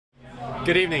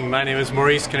Good evening, my name is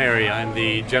Maurice Canary. I'm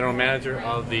the general manager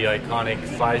of the iconic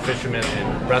Fly Fisherman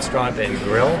and Restaurant and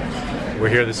Grill. We're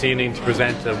here this evening to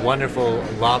present a wonderful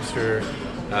lobster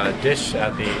dish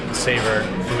at the Savour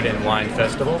Food and Wine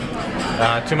Festival.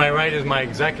 To my right is my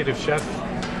executive chef,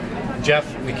 Jeff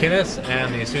McInnis,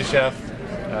 and the sous chef,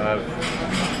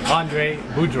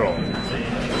 Boudreau.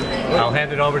 I'll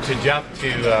hand it over to Jeff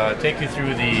to take you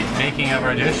through the making of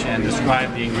our dish and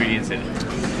describe the ingredients in it.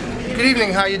 Good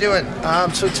evening, how you doing?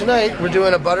 So tonight we're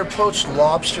doing a butter poached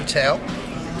lobster tail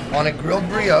on a grilled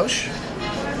brioche.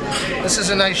 This is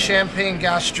a nice champagne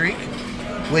gastrique,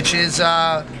 which is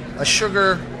a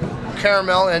sugar,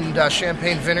 caramel, and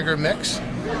champagne vinegar mix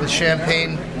with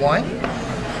champagne wine.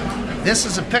 This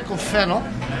is a pickled fennel.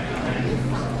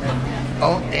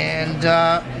 Oh, and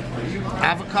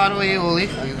avocado aioli.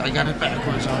 I got it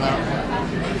backwards on that one.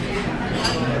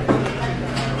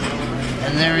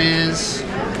 And there is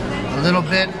a little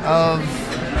bit of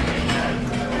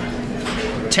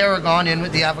tarragon in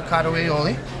with the avocado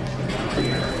aioli.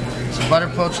 So butter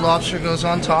poached lobster goes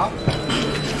on top.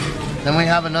 Then we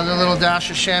have another little dash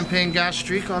of champagne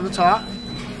gastrique on the top.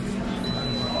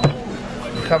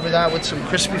 We cover that with some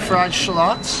crispy fried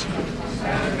shallots.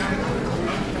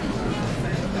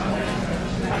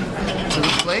 To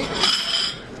the plate.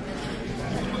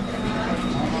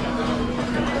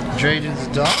 Drained into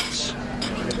the dots.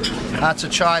 That's a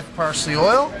chive parsley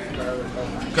oil.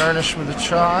 Garnish with a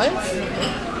chive.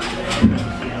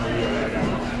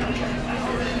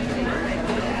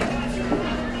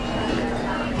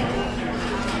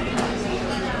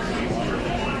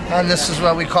 And this is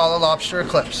what we call a lobster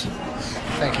eclipse.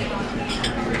 Thank you.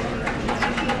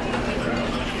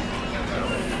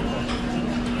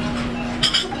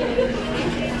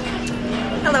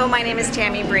 Hello, my name is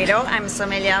Tammy Boudreau. I'm a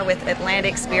sommelier with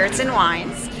Atlantic Spirits and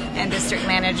Wines and district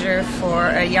manager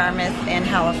for Yarmouth and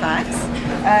Halifax.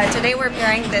 Today we're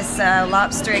pairing this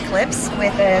lobster eclipse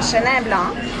with a Chenin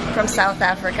Blanc from South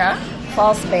Africa,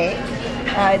 False Bay.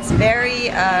 It's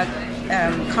very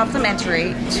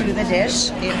complementary to the dish.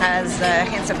 It has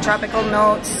hints of tropical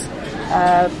notes,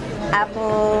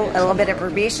 apple, a little bit of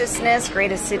herbaceousness,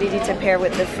 great acidity to pair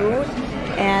with the food,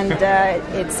 and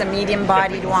it's a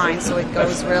medium-bodied wine, so it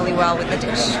goes really well with the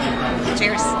dish.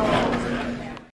 Cheers!